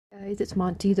Guys, it's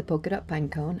Monty, the polka dot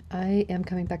pinecone. I am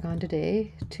coming back on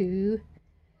today to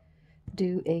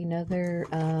do another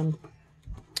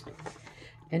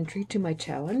entry to my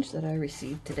challenge that I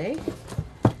received today.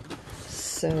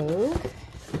 So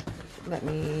let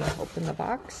me open the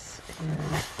box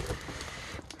and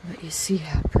let you see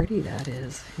how pretty that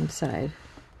is inside.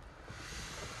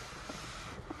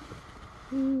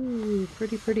 Ooh,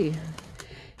 pretty, pretty.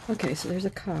 Okay, so there's a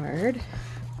card.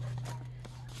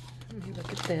 Let me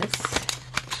look at this.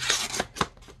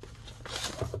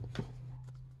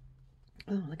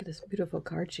 Oh, look at this beautiful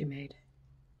card she made.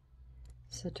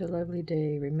 Such a lovely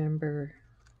day. Remember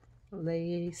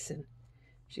lace, and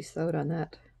she sewed on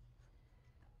that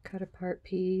cut apart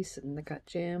piece, and they got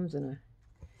gems and a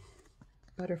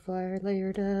butterfly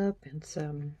layered up and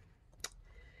some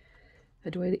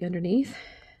a doily underneath.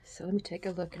 So let me take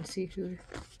a look and see who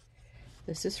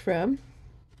this is from.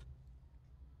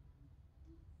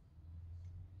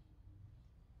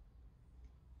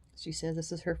 She says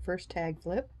this is her first tag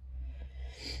flip.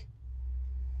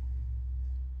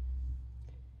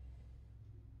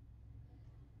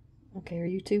 Okay, her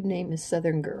YouTube name is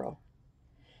Southern Girl.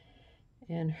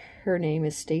 And her name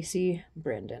is Stacey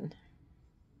Brandon.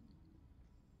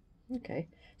 Okay,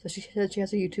 so she said she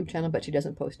has a YouTube channel, but she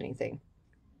doesn't post anything.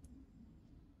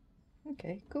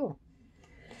 Okay, cool.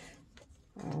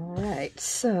 All right,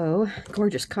 so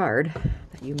gorgeous card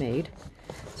that you made.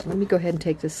 So let me go ahead and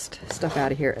take this stuff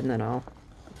out of here, and then I'll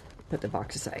put the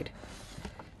box aside.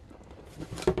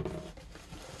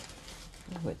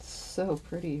 Oh, it's so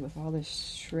pretty with all this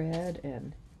shred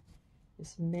and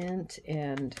this mint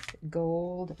and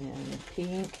gold and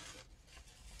pink.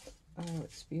 Oh,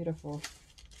 it's beautiful.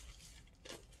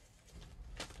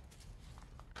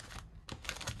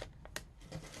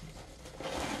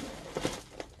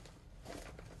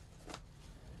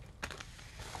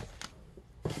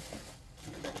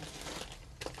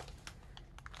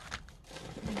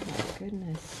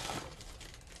 Goodness.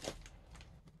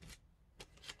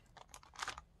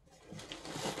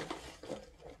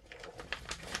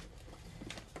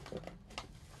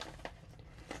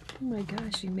 Oh my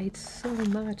gosh, you made so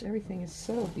much. Everything is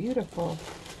so beautiful.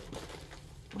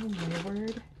 Oh my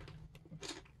word.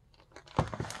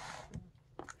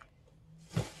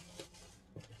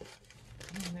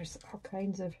 And there's all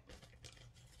kinds of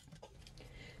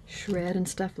shred and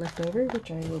stuff left over, which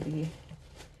I will be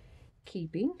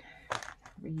keeping,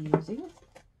 reusing.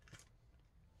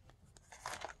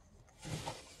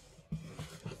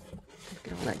 Look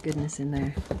at all that goodness in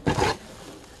there.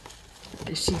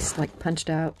 She's like punched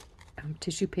out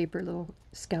tissue paper, little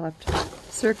scalloped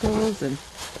circles, and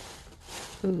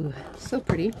ooh, so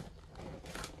pretty.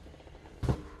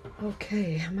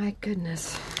 Okay, my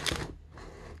goodness.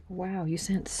 Wow, you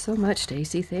sent so much,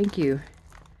 Stacey. Thank you.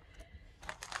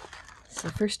 So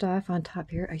first off, on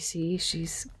top here, I see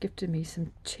she's gifted me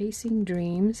some Chasing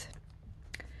Dreams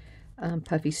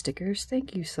puffy stickers.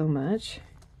 Thank you so much.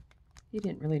 You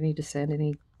didn't really need to send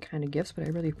any kind of gifts, but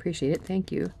I really appreciate it.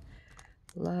 Thank you.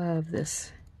 Love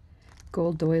this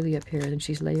gold doily up here. And then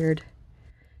she's layered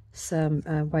some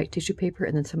white tissue paper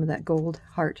and then some of that gold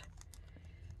heart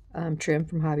trim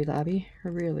from Hobby Lobby.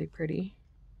 Really pretty.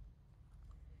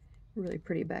 Really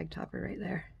pretty bag topper right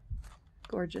there.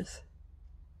 Gorgeous.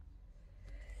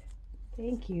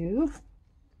 Thank you.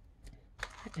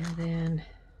 And then,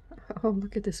 oh,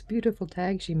 look at this beautiful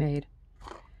tag she made.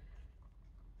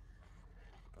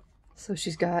 So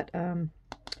she's got a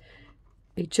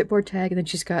chipboard tag, and then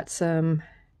she's got some,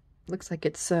 looks like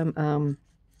it's some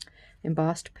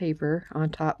embossed paper on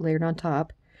top, layered on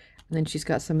top. And then she's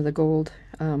got some of the gold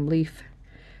leaf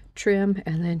trim,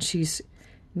 and then she's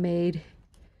made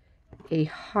a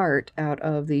heart out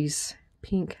of these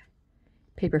pink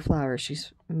paper flowers.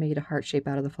 She's made a heart shape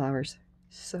out of the flowers.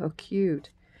 So cute.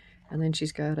 And then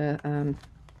she's got a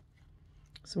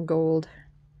some gold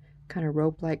kind of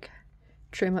rope-like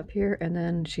trim up here, and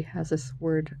then she has this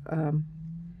word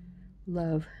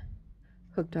love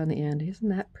hooked on the end. Isn't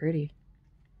that pretty?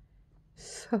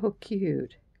 So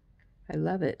cute. I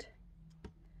love it.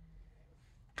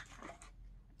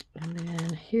 And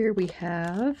then here we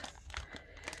have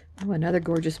another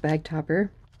gorgeous bag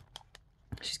topper.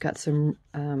 She's got some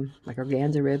like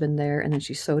organza ribbon there, and then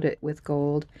she sewed it with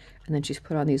gold, and then she's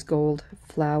put on these gold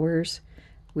flowers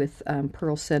with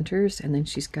pearl centers, and then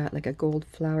she's got like a gold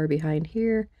flower behind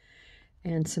here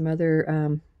and some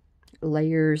other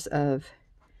layers of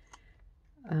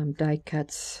die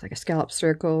cuts, like a scallop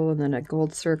circle and then a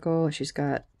gold circle. She's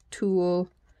got tulle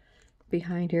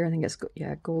behind here. I think it's,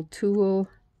 yeah, gold tulle.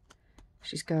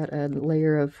 She's got a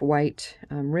layer of white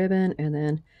ribbon, and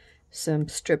then some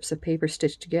strips of paper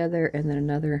stitched together, and then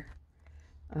another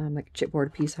like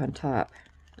chipboard piece on top.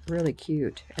 Really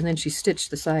cute. And then she stitched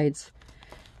the sides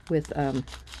with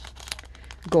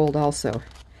gold also.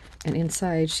 And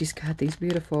inside she's got these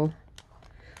beautiful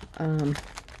the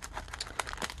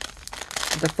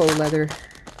faux leather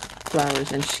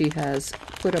flowers, and she has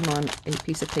put them on a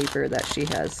piece of paper that she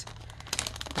has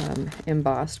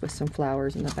embossed with some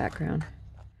flowers in the background.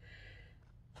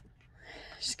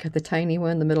 She's got the tiny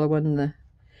one, the middle one,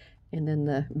 and then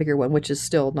the bigger one, which is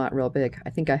still not real big. I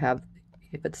think I have,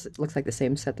 if it looks like the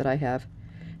same set that I have,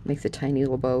 makes a tiny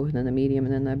little bow, and then the medium,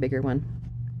 and then the bigger one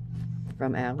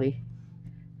from Allie.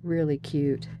 Really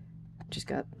cute. She's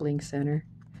got bling center.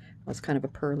 Well, it's kind of a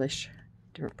pearlish,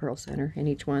 different pearl center in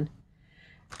each one.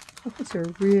 Those are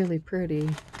really pretty.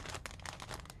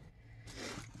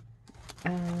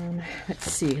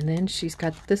 Let's see, and then she's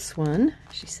got this one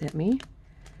she sent me.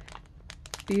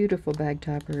 Beautiful bag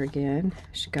topper again.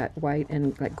 She got white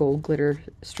and like gold glitter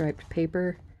striped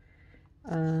paper.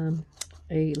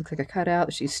 Looks like a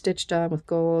cutout she's stitched on with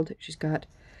gold. She's got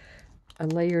a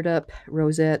layered up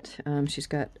rosette. She's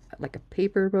got like a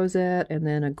paper rosette and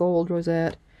then a gold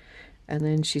rosette, and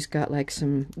then she's got like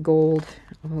some gold,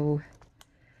 oh,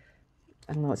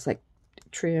 I don't know, it's like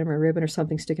trim or ribbon or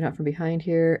something sticking out from behind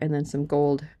here, and then some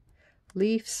gold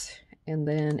leaves, and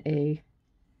then a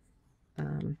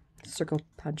circle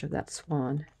punch of that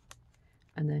swan,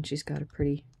 and then she's got a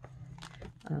pretty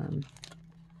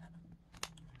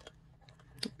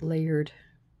layered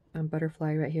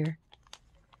butterfly right here.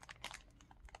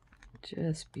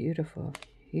 Just beautiful.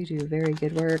 You do very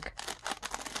good work.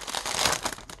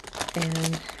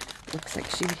 And looks like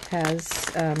she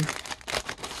has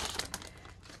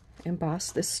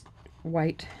embossed this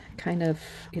white kind of,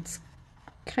 it's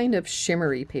kind of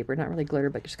shimmery paper, not really glitter,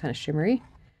 but just kind of shimmery.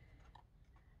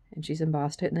 And she's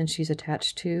embossed it, and then she's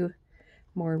attached to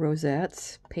more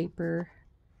rosettes, paper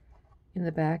in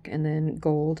the back, and then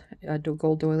gold,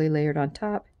 gold doily layered on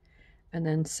top, and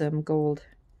then some gold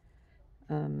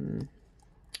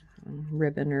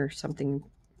ribbon or something,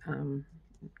 some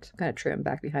kind of trim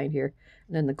back behind here,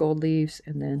 and then the gold leaves,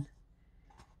 and then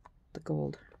the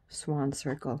gold swan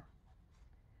circle.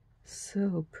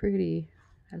 So pretty.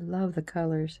 I love the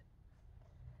colors.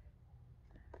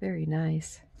 Very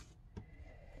nice.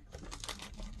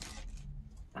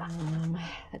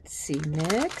 Let's see,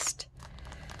 next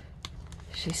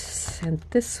she sent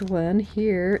this one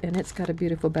here, and it's got a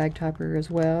beautiful bag topper as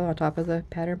well on top of the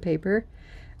pattern paper.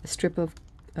 A strip of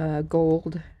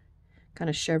gold, kind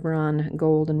of chevron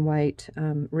gold and white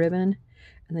ribbon,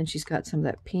 and then she's got some of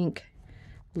that pink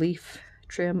leaf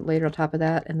trim later on top of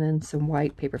that, and then some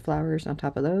white paper flowers on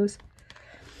top of those.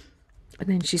 And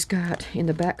then she's got in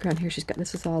the background here, she's got,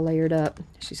 this is all layered up,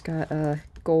 she's got a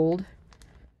gold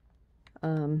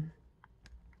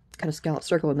kind of scallop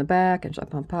circle in the back and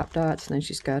up on pop dots, and then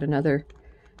she's got another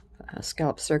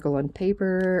scallop circle on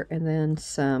paper, and then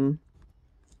some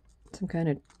kind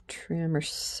of trim or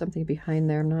something behind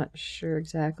there. I'm not sure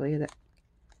exactly.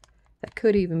 That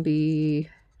could even be,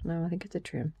 no, I think it's a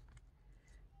trim.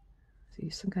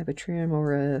 See, some kind of a trim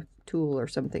or a tool or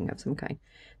something of some kind.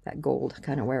 That gold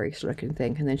kind of wiry looking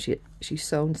thing. And then she's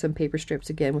sewn some paper strips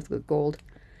again with the gold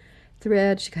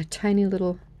thread. She got a tiny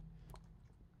little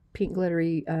pink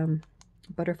glittery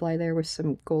butterfly there with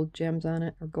some gold gems on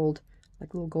it, or gold,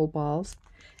 like little gold balls,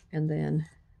 and then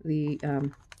the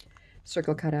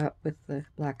circle cut out with the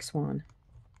black swan.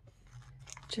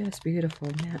 Just beautiful,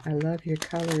 man. I love your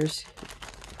colors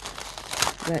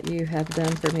that you have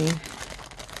done for me.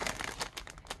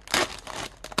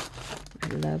 I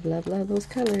love, love, love those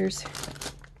colors.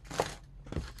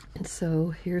 And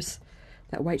so here's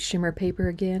that white shimmer paper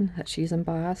again that she's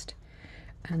embossed.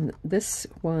 And this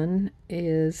one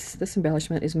is, this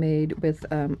embellishment is made with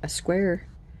a square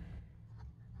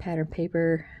pattern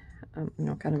paper, you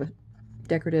know, kind of a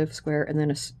decorative square, and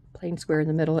then a plain square in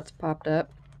the middle. It's popped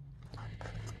up.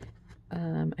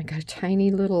 I got a tiny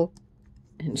little,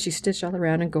 and she stitched all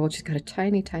around in gold. She's got a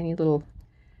tiny, tiny little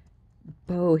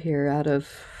bow here out of,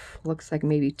 looks like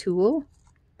maybe tulle,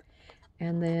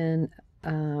 and then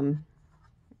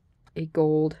a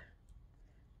gold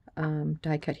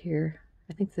die cut here.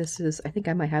 I think this is, I think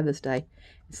I might have this die.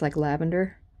 It's like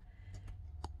lavender.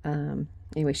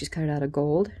 Anyway, she's cut it out of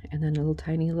gold, and then a little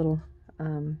tiny little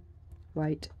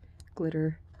white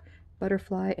glitter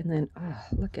butterfly, and then, oh,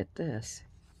 look at this.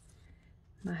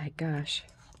 My gosh,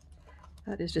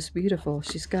 that is just beautiful.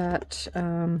 She's got,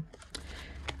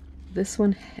 this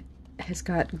one has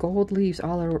got gold leaves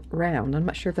all around. I'm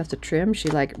not sure if that's a trim she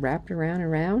like wrapped around and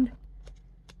around,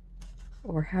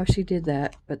 or how she did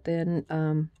that, but then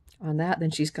on that,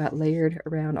 then she's got layered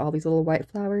around all these little white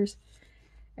flowers,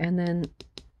 and then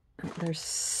there's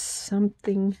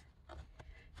something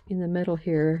in the middle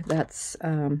here that's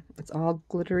it's all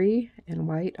glittery and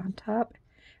white on top,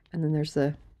 and then there's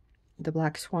the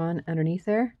black swan underneath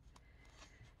there.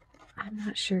 I'm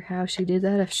not sure how she did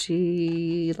that, if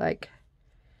she like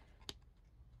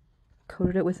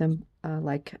coated it with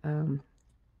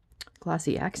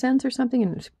glossy accents or something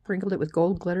and sprinkled it with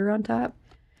gold glitter on top.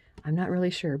 I'm not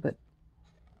really sure, but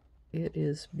it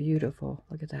is beautiful.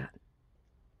 Look at that.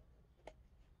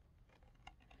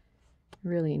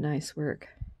 Really nice work.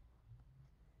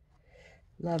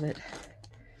 Love it.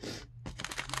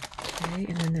 Okay,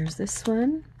 and then there's this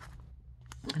one.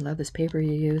 I love this paper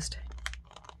you used.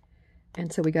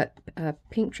 And so we got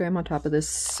pink trim on top of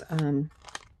this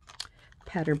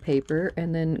pattern paper,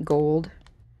 and then gold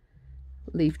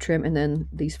leaf trim, and then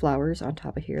these flowers on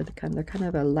top of here. They're kind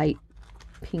of a light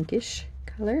pinkish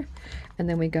color. And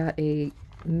then we got a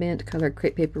mint colored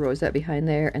crepe paper rosette behind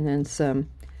there, and then some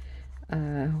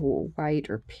white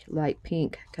or light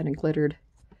pink kind of glittery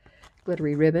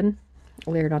ribbon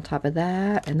layered on top of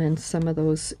that, and then some of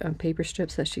those paper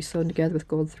strips that she's sewn together with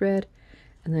gold thread,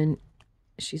 and then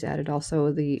she's added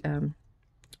also the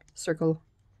circle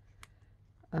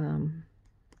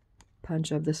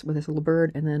punch of this with this little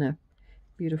bird, and then a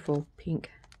beautiful pink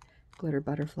glitter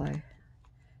butterfly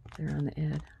there on the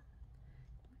edge.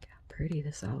 Look how pretty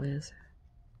this all is.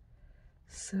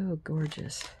 So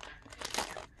gorgeous.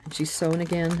 And she's sewn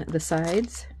again the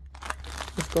sides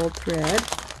with gold thread.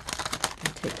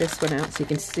 I'll take this one out so you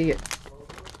can see it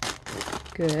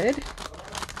good.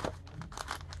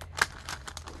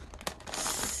 Let's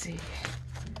see.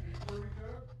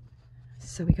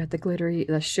 So we got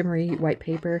the shimmery white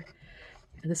paper.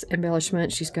 And this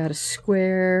embellishment, she's got a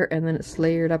square, and then it's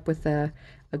layered up with a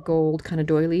gold kind of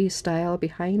doily style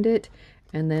behind it,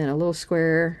 and then a little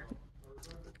square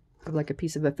of like a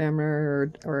piece of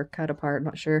ephemera or cut apart, I'm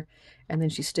not sure. And then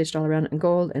she stitched all around it in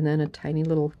gold, and then a tiny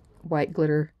little white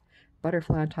glitter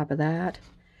butterfly on top of that.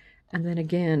 And then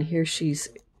again, here she's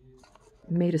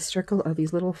made a circle of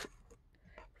these little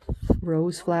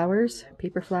rose flowers,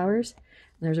 paper flowers.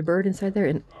 And there's a bird inside there,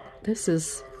 and this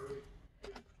is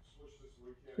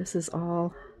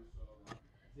all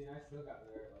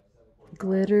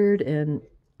glittered, and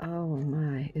oh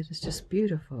my, it is just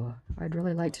beautiful. I'd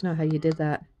really like to know how you did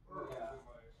that.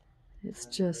 It's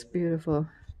just beautiful.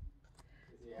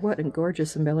 What a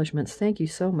gorgeous embellishments. Thank you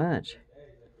so much.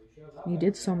 You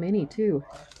did so many too.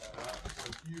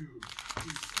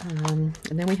 And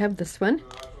then we have this one.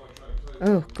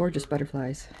 Oh, gorgeous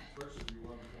butterflies.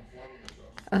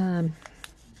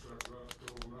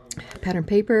 Pattern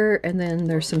paper, and then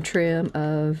there's some trim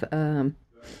of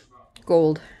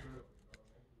gold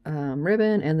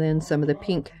ribbon, and then some of the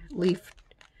pink leaf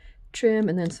trim,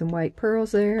 and then some white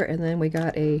pearls there, and then we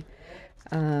got a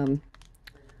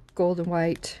gold and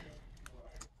white,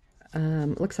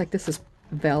 looks like this is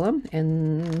vellum,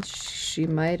 and she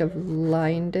might have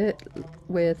lined it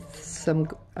with some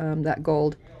that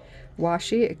gold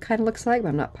washi, it kind of looks like, but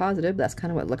I'm not positive. That's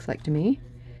kind of what it looks like to me.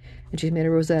 And she's made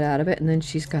a rosette out of it, and then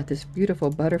she's got this beautiful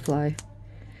butterfly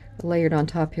layered on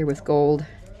top here with gold.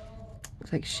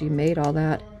 Looks like she made all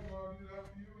that.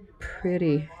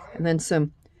 Pretty. And then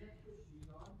some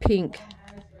pink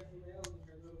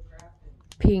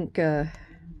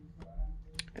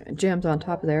gems on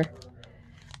top of there.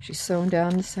 She's sewn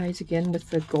down the sides again with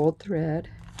the gold thread.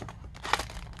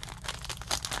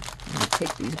 I'm going to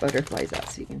take these butterflies out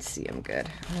so you can see them good.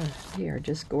 Oh, they are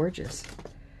just gorgeous.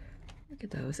 Look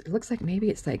at those. It looks like maybe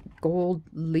it's like gold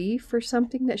leaf or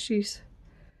something that she's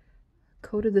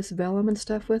coated this vellum and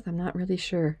stuff with. I'm not really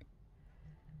sure.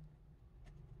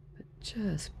 But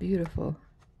just beautiful.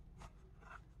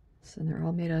 So they're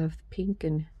all made of pink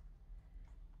and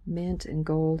mint and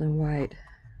gold and white.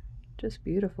 Just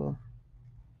beautiful.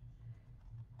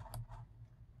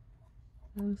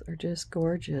 Those are just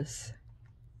gorgeous.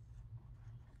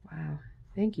 Wow.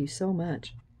 Thank you so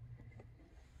much.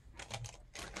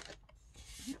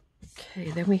 Okay,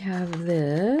 then we have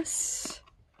this.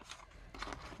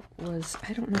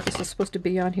 I don't know if this was supposed to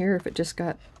be on here, or if it just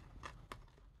got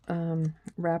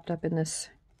wrapped up in this.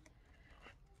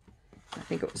 I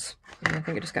think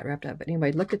it just got wrapped up. But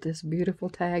anyway, look at this beautiful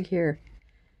tag here.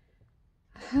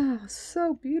 Oh,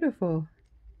 so beautiful.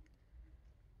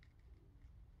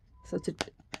 So it's a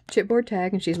chipboard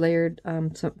tag, and she's layered,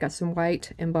 got some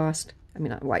white embossed,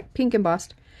 not white, pink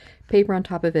embossed paper on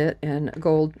top of it, and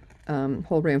gold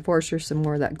hole reinforcer, some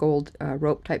more of that gold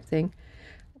rope type thing.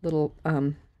 Little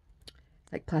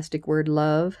like plastic word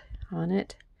love on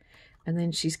it. And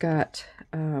then she's got,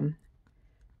 I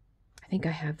think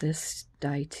I have this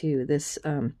die too, this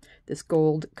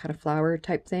gold kind of flower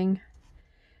type thing.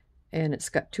 and it's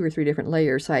got 2 or 3 different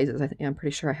layer sizes. I'm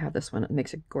pretty sure I have this one. It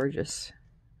makes it gorgeous.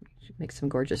 She makes some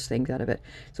gorgeous things out of it.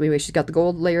 So anyway, she's got the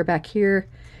gold layer back here,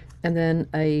 and then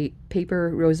a paper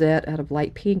rosette out of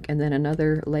light pink, and then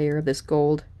another layer of this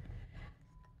gold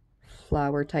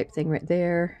flower type thing right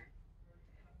there.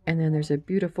 And then there's a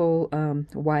beautiful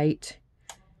white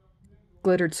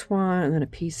glittered swan, and then a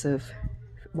piece of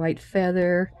white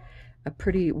feather, a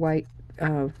pretty white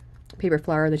paper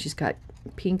flower that she's got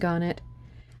pink on it,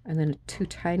 and then 2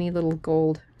 tiny little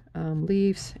gold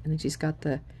leaves, and then she's got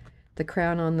the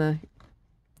crown on the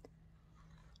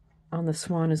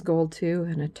swan is gold too,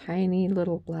 and a tiny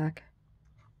little black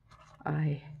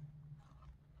eye.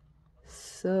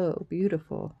 So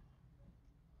beautiful.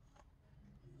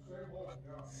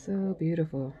 So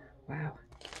beautiful. Wow.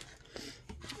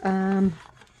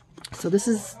 So this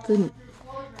is the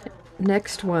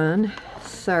next one.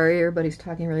 Sorry, everybody's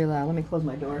talking really loud. Let me close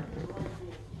my door.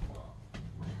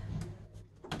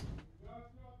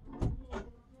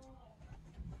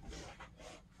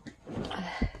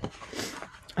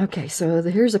 Okay, so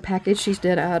here's a package she's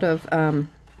did out of,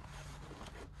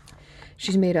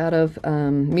 she's made out of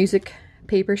music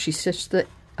paper. She stitched the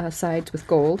sides with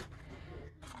gold,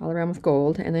 all around with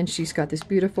gold, and then she's got this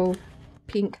beautiful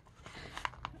pink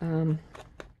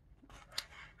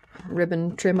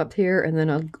ribbon trim up here, and then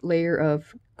a layer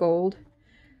of gold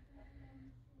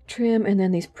trim, and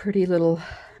then these pretty little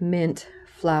mint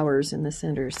flowers in the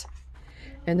centers.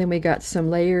 And then we got some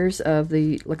layers of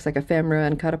the, looks like ephemera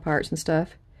and cut aparts and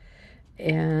stuff,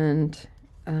 and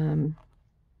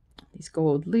these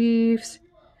gold leaves,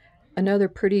 another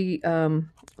pretty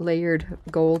layered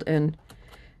gold and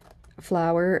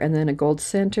flower, and then a gold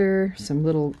center, some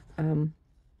little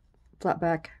flat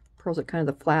back pearls at kind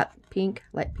of the flat pink,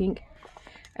 light pink,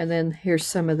 and then here's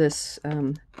some of this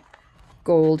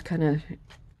gold kind of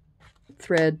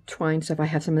thread twine stuff. I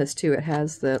have some of this too. It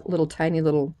has the little tiny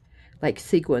little like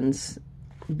sequins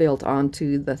built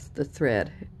onto the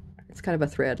thread. It's kind of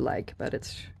a thread like, but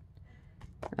it's,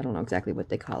 I don't know exactly what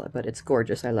they call it, but it's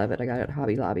gorgeous. I love it. I got it at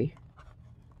Hobby Lobby.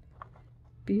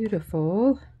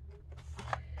 Beautiful.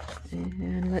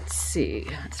 And let's see,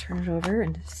 let's turn it over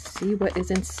and see what is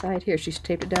inside here. She's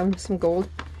taped it down with some gold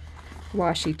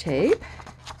washi tape.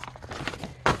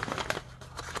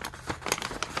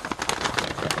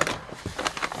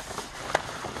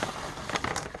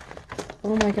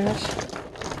 Oh my gosh.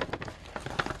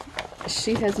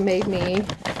 She has made me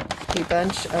a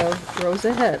bunch of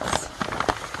rosettes.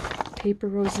 Paper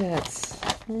rosettes.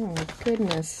 Oh my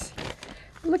goodness.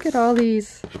 Look at all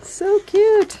these. So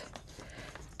cute.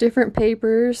 Different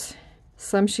papers.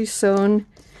 Some she's sewn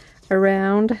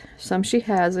around, some she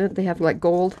hasn't. They have like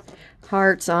gold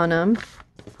hearts on them.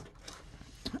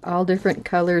 All different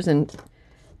colors and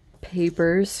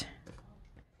papers.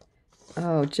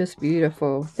 Oh, just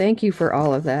beautiful. Thank you for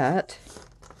all of that.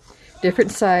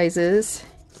 Different sizes.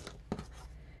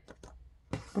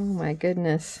 Oh my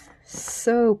goodness.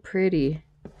 So pretty.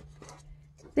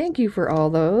 Thank you for all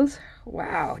those.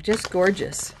 Wow, just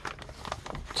gorgeous.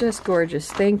 Just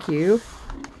gorgeous. Thank you.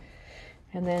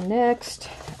 And then next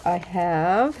I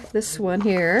have this one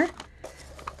here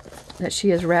that she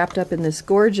has wrapped up in this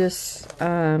gorgeous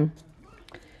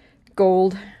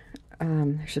gold,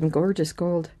 there's some gorgeous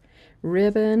gold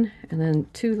ribbon, and then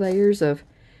 2 layers of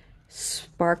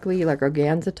sparkly like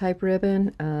organza type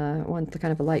ribbon, one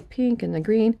kind of a light pink and the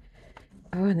green.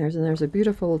 Oh, and there's a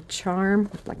beautiful charm,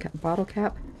 like a bottle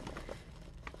cap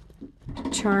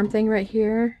charm thing right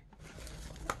here.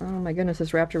 Oh my goodness,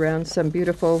 it's wrapped around some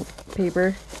beautiful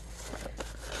paper.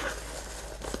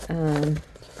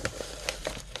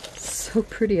 So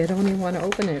pretty, I don't even want to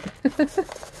open it.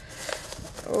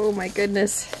 Oh my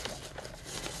goodness.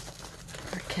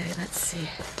 Okay, let's see.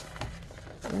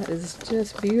 That is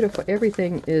just beautiful.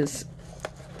 Everything is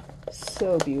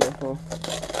so beautiful.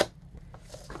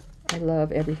 I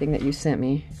love everything that you sent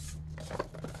me.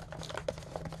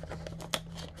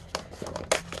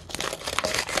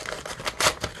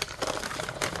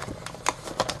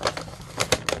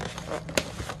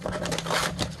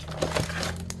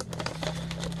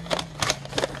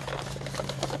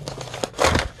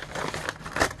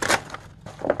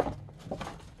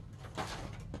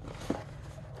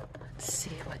 Let's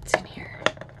see what's in here.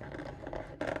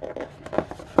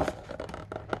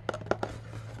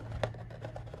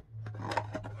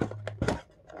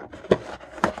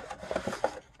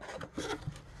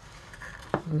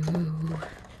 Ooh.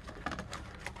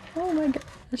 Oh my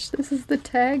gosh, this is the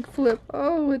tag flip.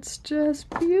 Oh, it's just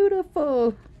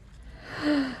beautiful.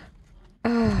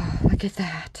 Oh, look at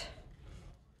that.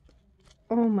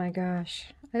 Oh my gosh.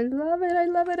 I love it, I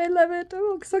love it, I love it.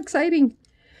 Oh, it's so exciting.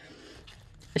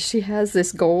 she has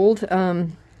this gold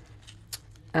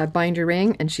binder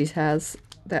ring, and she has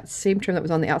that same trim that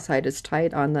was on the outside is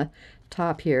tied on the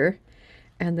top here.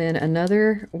 And then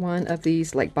another one of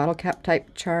these like bottle cap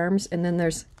type charms. And then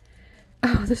there's,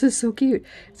 oh, this is so cute.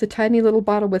 It's a tiny little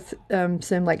bottle with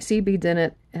some like sea beads in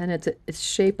it, and it's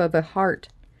shape of a heart.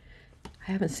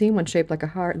 I haven't seen one shaped like a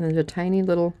heart. And there's a tiny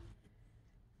little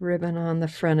ribbon on the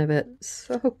front of it.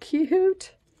 So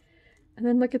cute. And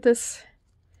then look at this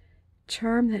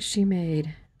charm that she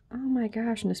made. Oh my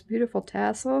gosh, and this beautiful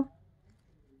tassel.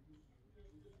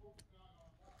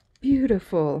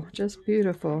 Beautiful, just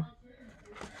beautiful.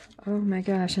 Oh my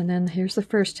gosh, and then here's the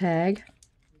first tag.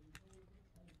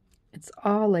 It's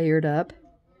all layered up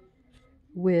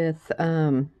with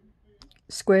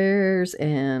squares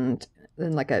and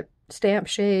then like a stamp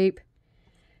shape.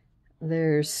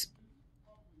 There's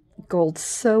gold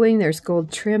sewing, there's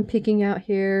gold trim peeking out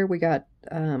here. We got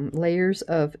layers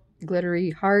of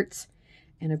glittery hearts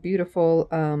and a beautiful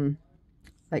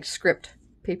like script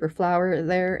paper flower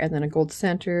there, and then a gold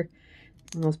center,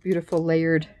 and those beautiful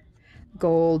layered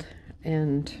gold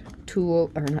and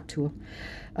tulle, or not tulle,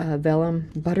 vellum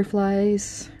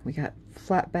butterflies. We got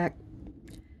flat back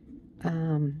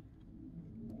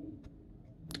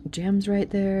gems right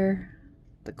there,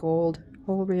 the gold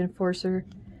hole reinforcer.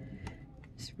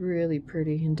 It's really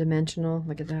pretty and dimensional.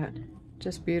 Look at that,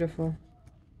 just beautiful.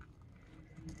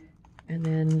 And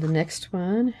then the next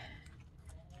one,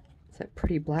 it's that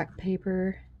pretty black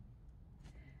paper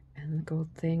and the gold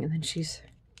thing. And then she's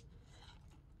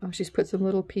put some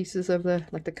little pieces of the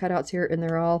like the cutouts here, and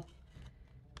they're all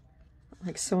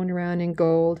like sewn around in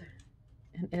gold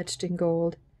and etched in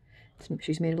gold.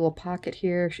 She's made a little pocket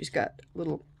here. She's got a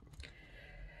little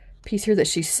piece here that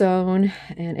she's sewn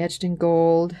and etched in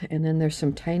gold, and then there's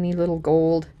some tiny little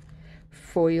gold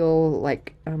foil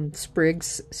like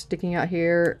sprigs sticking out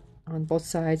here on both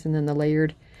sides, and then the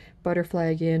layered butterfly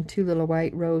again, two little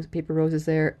white paper roses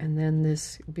there, and then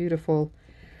this beautiful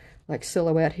like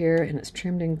silhouette here, and it's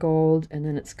trimmed in gold, and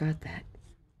then it's got that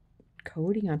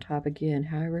coating on top again.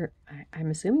 However,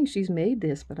 I'm assuming she's made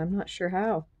this, but I'm not sure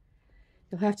how.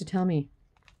 You'll have to tell me.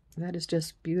 That is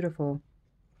just beautiful.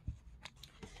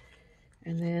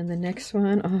 And then the next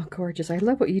one, oh, gorgeous. I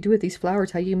love what you do with these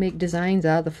flowers, how you make designs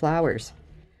out of the flowers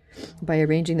by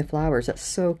arranging the flowers. That's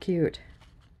so cute.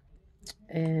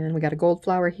 And we got a gold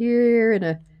flower here,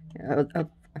 and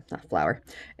not flower,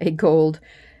 a gold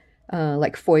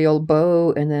like foil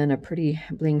bow, and then a pretty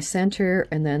bling center,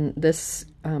 and then this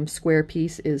square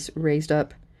piece is raised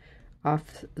up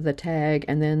off the tag,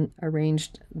 and then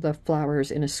arranged the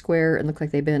flowers in a square, and look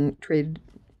like they've been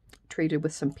treated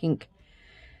with some pink,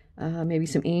 maybe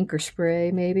some ink or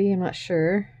spray, maybe, I'm not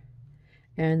sure.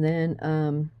 And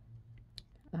then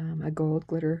a gold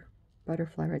glitter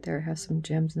butterfly right there. It has some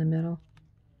gems in the middle.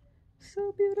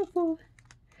 So beautiful.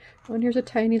 Oh, and here's a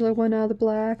tiny little one out of the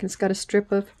black, and it's got a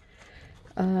strip of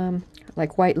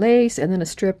like white lace, and then a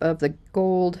strip of the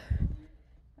gold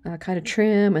kind of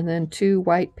trim, and then two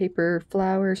white paper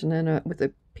flowers, and then with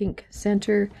a pink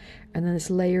center, and then this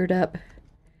layered up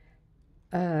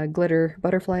glitter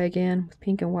butterfly again with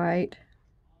pink and white.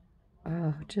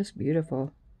 Oh, just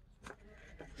beautiful.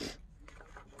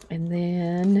 And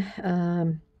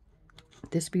then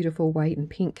this beautiful white and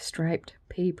pink striped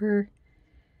paper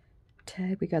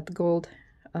tag. We got the gold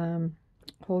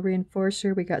hole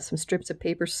reinforcer. We got some strips of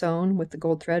paper sewn with the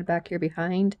gold thread back here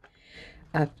behind.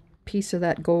 A piece of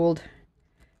that gold,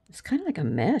 it's kind of like a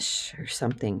mesh or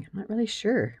something. I'm not really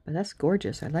sure, but that's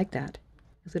gorgeous. I like that.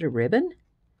 Is it a ribbon?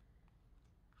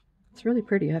 It's really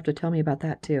pretty. You have to tell me about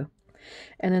that too.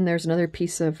 And then there's another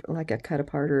piece of like a cut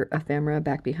apart or ephemera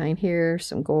back behind here.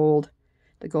 Some gold,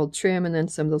 the gold trim, and then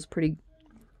some of those pretty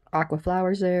aqua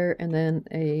flowers there, and then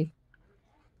a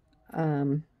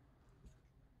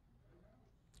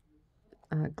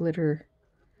glitter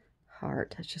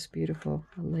heart. That's just beautiful.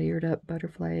 A layered up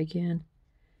butterfly again.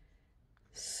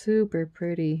 Super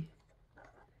pretty.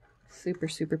 Super,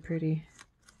 super pretty.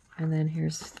 And then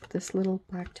here's this little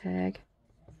black tag.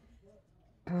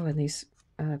 Oh, and these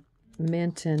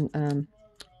mint and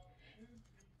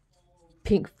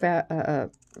pink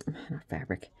not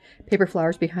fabric, paper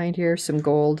flowers behind here. Some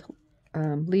gold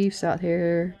leaves out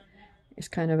here. It's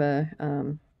kind of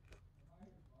a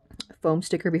foam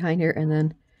sticker behind here, and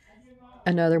then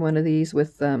another one of these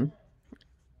with the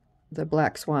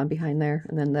black swan behind there,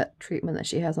 and then that treatment that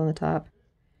she has on the top.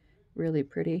 Really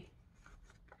pretty.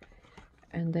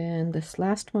 And then this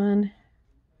last one,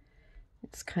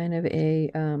 it's kind of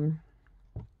a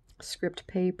script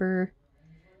paper,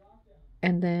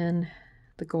 and then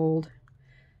the gold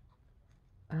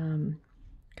kind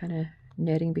of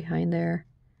netting behind there.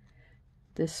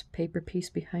 this paper piece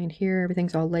behind here.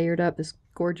 Everything's all layered up. This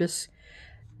gorgeous,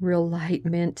 real light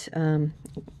mint,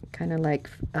 kind of like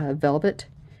velvet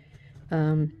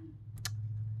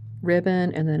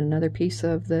ribbon, and then another piece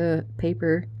of the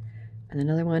paper, and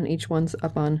another one. Each one's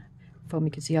up on foam.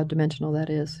 You can see how dimensional that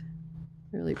is.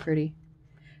 Really pretty.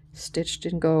 Stitched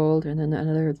in gold, and then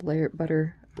another layer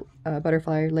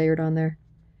butterfly layered on there.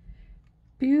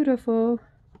 Beautiful.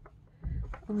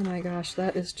 Oh my gosh,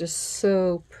 that is just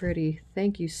so pretty.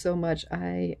 Thank you so much.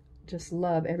 I just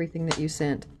love everything that you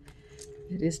sent.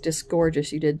 It is just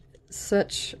gorgeous. You did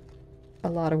such a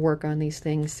lot of work on these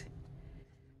things.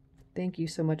 Thank you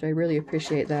so much. I really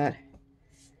appreciate that.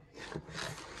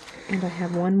 And I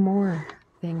have one more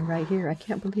thing right here. I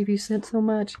can't believe you sent so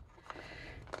much.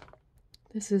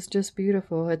 This is just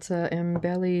beautiful. It's a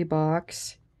embelly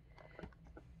box.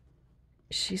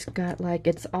 She's got like,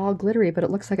 it's all glittery, but it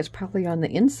looks like it's probably on the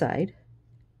inside.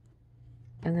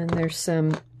 And then there's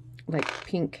some like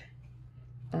pink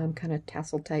kind of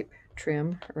tassel type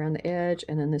trim around the edge,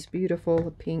 and then this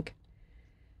beautiful pink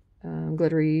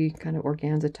glittery kind of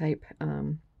organza type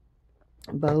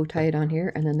bow tied on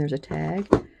here, and then there's a tag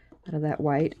out of that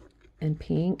white and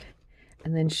pink,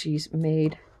 and then she's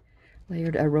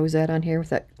layered a rosette on here with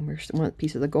that one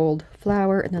piece of the gold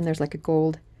flower, and then there's like a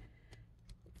gold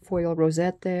foil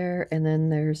rosette there, and then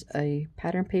there's a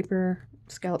pattern paper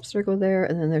scallop circle there,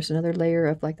 and then there's another layer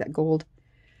of like that gold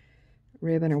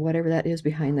ribbon or whatever that is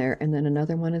behind there, and then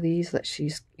another one of these that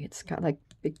it's got like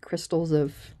big crystals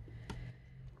of,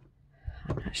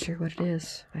 I'm not sure what it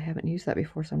is. I haven't used that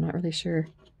before, so I'm not really sure.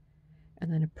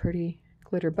 And then a pretty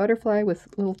glitter butterfly with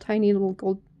little tiny little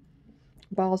gold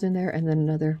balls in there, and then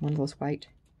another one of those white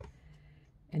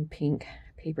and pink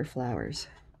paper flowers.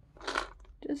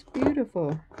 Just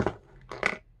beautiful.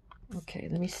 Okay,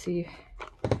 let me see if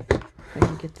I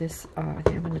can get this off. I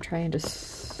think I'm going to try and just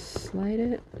slide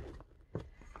it.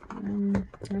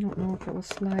 I don't know if it will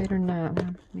slide or not.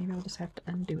 Well, maybe I'll just have to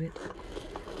undo it.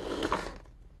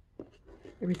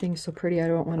 Everything's so pretty, I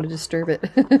don't want to disturb it.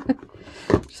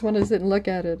 Just want to sit and look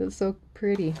at it. It's so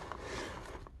pretty.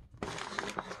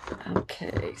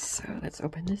 Okay, so let's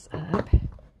open this up.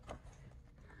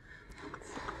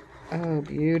 Oh,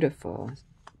 beautiful.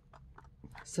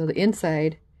 So the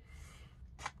inside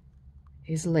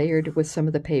is layered with some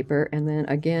of the paper, and then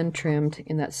again trimmed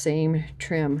in that same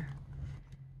trim.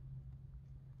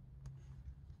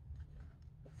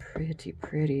 Pretty,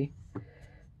 pretty.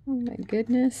 Oh my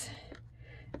goodness.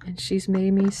 And she's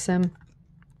made me some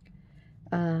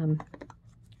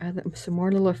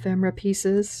more little ephemera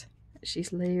pieces.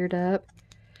 She's layered up.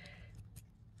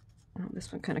 Oh,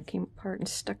 this one kind of came apart and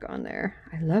stuck on there.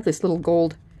 I love this little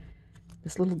gold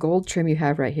trim you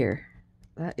have right here.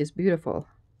 That is beautiful.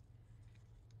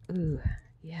 Ooh,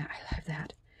 yeah, I love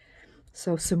that.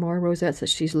 So some more rosettes that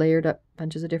she's layered up,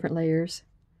 bunches of different layers.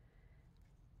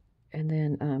 And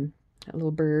then a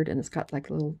little bird, and it's got like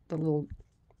the little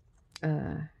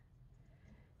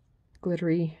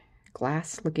glittery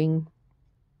glass looking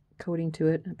coating to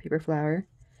it, a paper flower.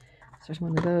 So there's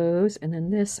one of those, and then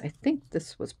this, I think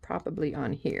this was probably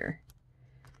on here.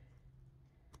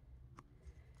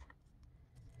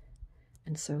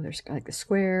 And so there's like the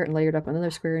square and layered up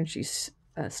another square, and she's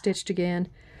stitched again,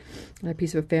 another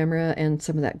piece of ephemera, and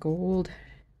some of that gold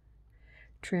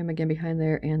trim again behind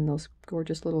there, and those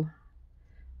gorgeous little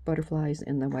butterflies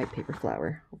in the white paper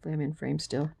flower. Hopefully I'm in frame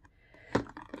still.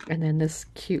 And then this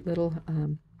cute little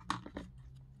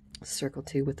circle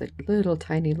too, with the little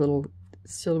tiny little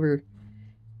silver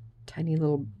tiny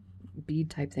little bead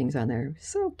type things on there.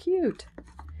 So cute.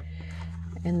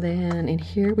 And then in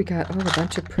here we got a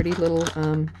bunch of pretty little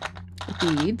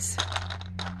beads.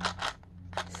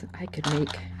 So I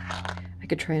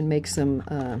could try and make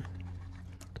some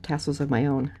tassels of my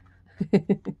own.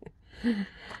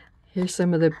 Here's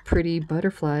some of the pretty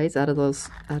butterflies out of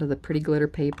the pretty glitter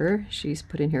paper she's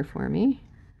put in here for me.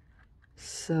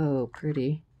 So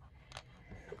pretty.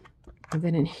 And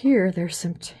then in here, there's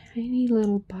some tiny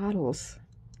little bottles.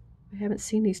 I haven't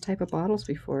seen these type of bottles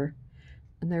before.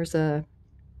 And there's a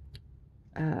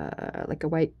like a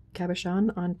white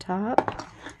cabochon on top.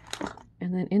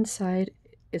 And then inside,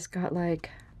 it's got like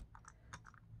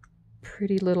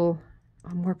pretty little,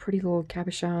 more pretty little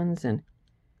cabochons, and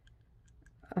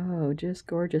oh, just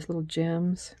gorgeous little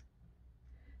gems.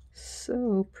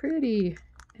 So pretty.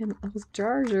 And those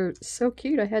jars are so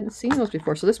cute. I hadn't seen those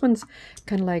before. So this one's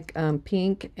kind of like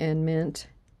pink and mint.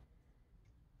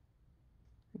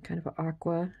 Kind of an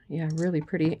aqua. Yeah, really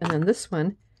pretty. And then this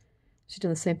one, she's done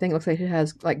the same thing. It looks like it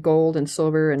has like gold and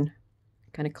silver and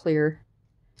kind of clear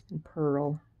and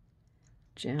pearl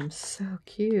gems. So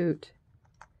cute.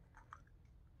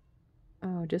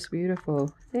 Oh, just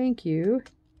beautiful. Thank you.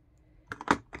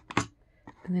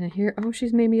 And then here, oh,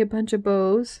 she's made me a bunch of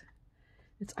bows.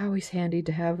 It's always handy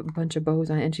to have a bunch of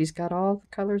bows on it. And she's got all the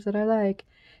colors that I like.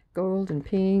 Gold and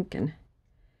pink and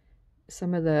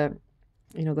some of the,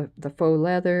 you know, the faux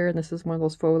leather. And this is one of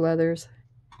those faux leathers.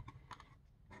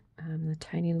 The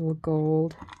tiny little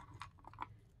gold.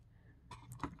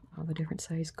 All the different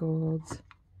size golds.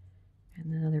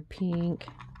 And another pink.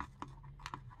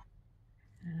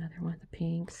 And another one of the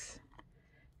pinks.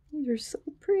 These are so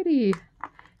pretty.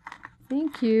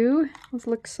 Thank you. Those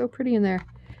look so pretty in there.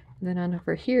 And then on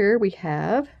over here we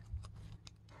have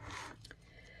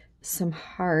some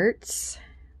hearts.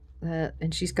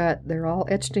 And she's got, they're all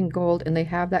etched in gold and they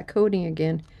have that coating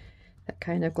again. That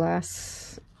kind of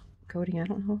glass coating. I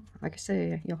don't know. Like I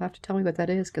say, you'll have to tell me what that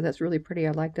is because that's really pretty.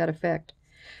 I like that effect.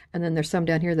 And then there's some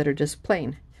down here that are just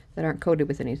plain, that aren't coated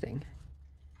with anything.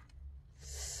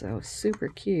 So super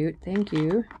cute. Thank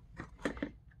you.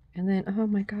 And then, oh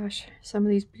my gosh, some of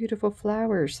these beautiful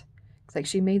flowers. It's like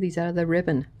she made these out of the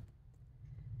ribbon.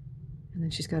 And then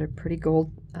she's got a pretty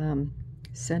gold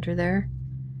center there.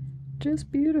 Just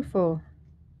beautiful.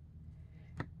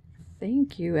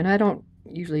 Thank you. And I don't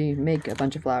usually make a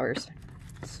bunch of flowers.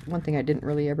 It's one thing I didn't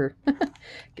really ever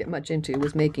get much into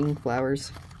was making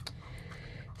flowers.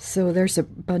 So there's a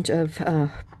bunch of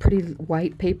pretty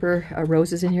white paper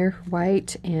roses in here.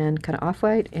 White and kind of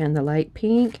off-white and the light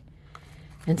pink.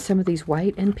 And some of these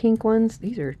white and pink ones.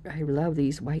 These are, I love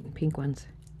these white and pink ones.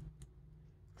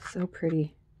 So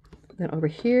pretty. Then over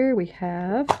here we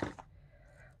have,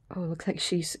 oh, looks like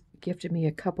she's gifted me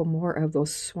a couple more of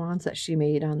those swans that she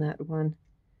made on that one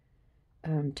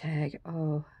tag.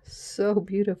 Oh, so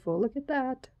beautiful. Look at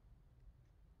that.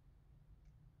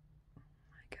 Oh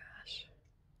my gosh.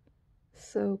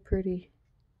 So pretty.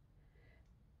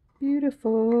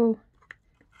 Beautiful.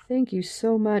 Thank you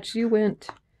so much.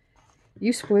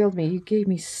 You spoiled me. You gave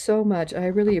me so much. I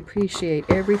really appreciate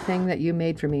everything that you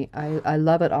made for me. I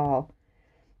love it all.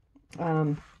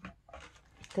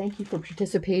 Thank you for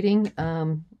participating.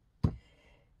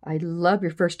 I love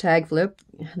your first tag flip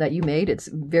that you made. It's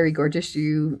very gorgeous.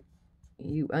 You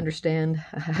understand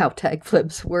how tag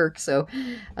flips work. So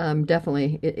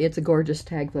definitely, it's a gorgeous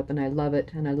tag flip, and I love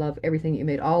it. And I love everything you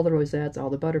made. All the rosettes, all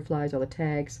the butterflies, all the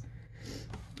tags.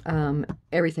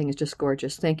 Everything is just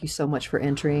gorgeous. Thank you so much for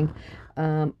entering.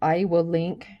 I will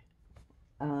link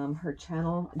her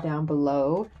channel down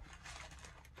below.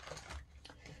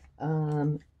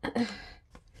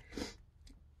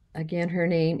 Again, her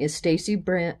name is Stacey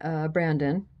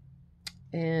Brandon,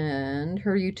 and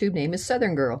her YouTube name is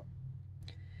Southern Girl.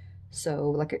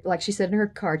 So, like she said in her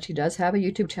card, she does have a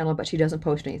YouTube channel, but she doesn't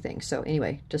post anything. So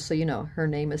anyway, just so you know, her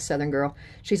name is Southern Girl.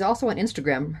 She's also on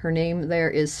Instagram. Her name there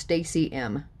is Stacey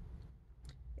M.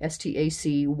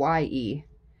 S-T-A-C-Y-E-M.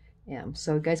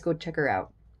 So guys, go check her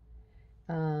out.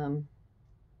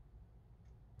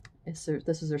 This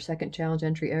is her second challenge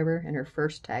entry ever and her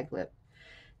first tag flip.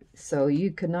 So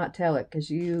you could not tell it because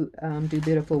you do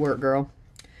beautiful work, girl.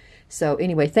 So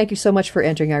anyway, thank you so much for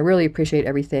entering. I really appreciate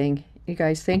everything. You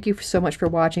guys, thank you so much for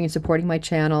watching and supporting my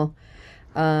channel.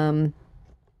 I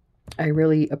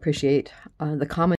really appreciate the comments.